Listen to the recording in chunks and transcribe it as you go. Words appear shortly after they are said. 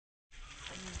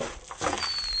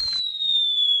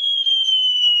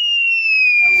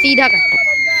सीधा कर।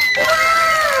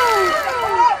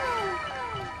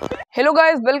 Hello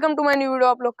guys, welcome to my new video.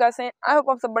 आप लोग कैसे हैं? आई होप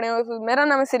आप सब बड़े होंगे। मेरा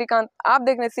नाम है श्रीकांत, आप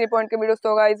देख रहे हैं श्री पॉइंट के वीडियोस।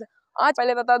 तो गाइस आज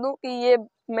पहले बता दूं कि ये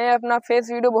मैं अपना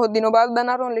फेस वीडियो बहुत दिनों बाद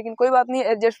बना रहा हूं, लेकिन कोई बात नहीं,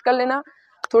 एडजस्ट कर लेना।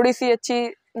 थोड़ी सी अच्छी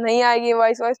नहीं आएगी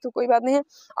वॉइस तो कोई बात नहीं है।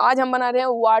 आज हम बना रहे हैं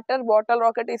वाटर बॉटल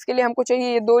रॉकेट। इसके लिए हमको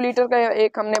चाहिए 2 लीटर का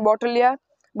एक हमने बॉटल लिया,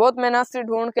 बहुत मेहनत से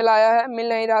ढूंढ के लाया है, मिल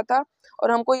नहीं रहा था।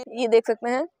 और हमको ये देख सकते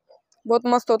हैं, बहुत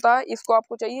मस्त होता है। इसको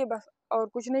आपको चाहिए बस, और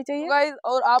कुछ नहीं चाहिए गाइस।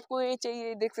 और आपको ये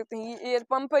चाहिए, देख सकते हैं ये एयर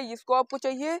पंप है, इसको आपको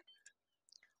चाहिए।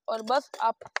 और बस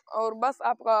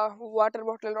आपका वाटर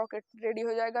बॉटल रॉकेट रेडी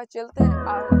हो जाएगा। चलते हैं और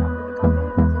आपको दिखाते हैं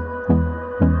कैसे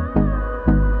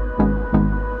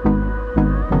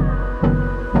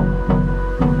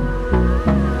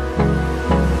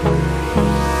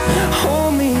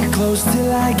Hold me close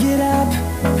till I get up.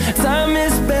 Time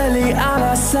is barely on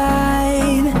our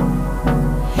side.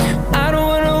 I don't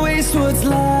wanna waste what's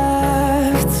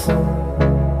left.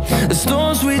 The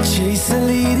storms we chase are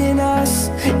leading us,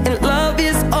 and love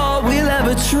is all we'll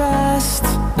ever trust.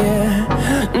 Yeah,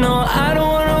 no, I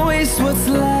don't wanna waste what's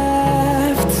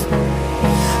left.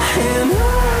 And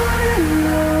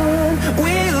on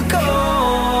we'll go,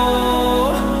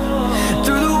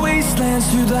 through the wastelands,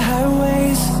 through the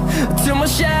highways, till my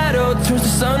shadow turns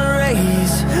to sun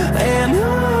rays. And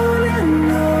on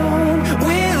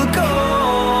we'll go,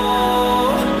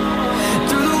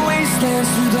 through the wastelands,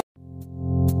 through the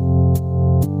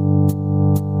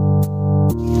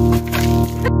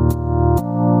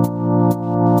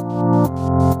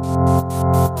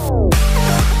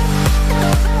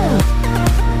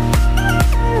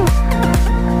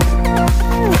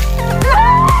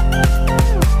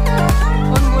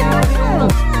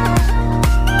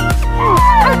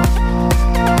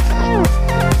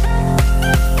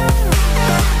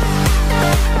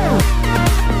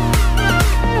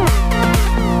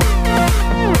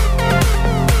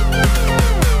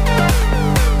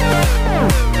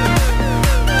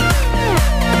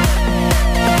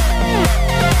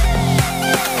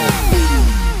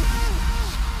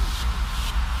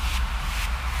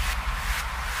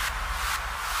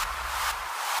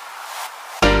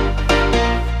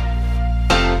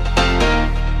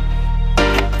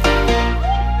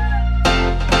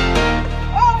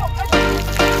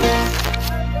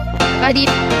अरे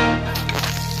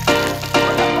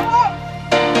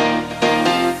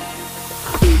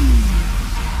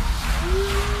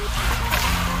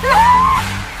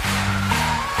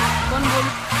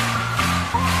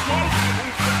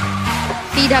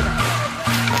सीधा कर।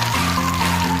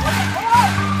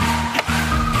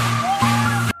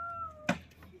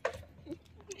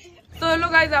 तो hello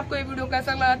guys, आपको ये video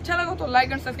कैसा लगा? अच्छा लगा तो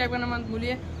लाइक एंड सब्सक्राइब करना मत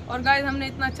भूलिए। और गाइस हमने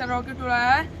इतना अच्छा रॉकेट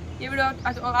उड़ाया है। ये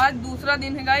वीडियो आज दूसरा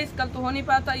दिन है गाइस, कल तो हो नहीं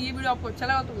पाता। ये वीडियो आपको अच्छा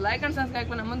लगा तो लाइक एंड सब्सक्राइब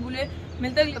करना मत भूलिए।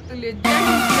 मिलते हैं तब तक के लिए जय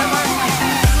हिंद, जय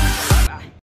भारत।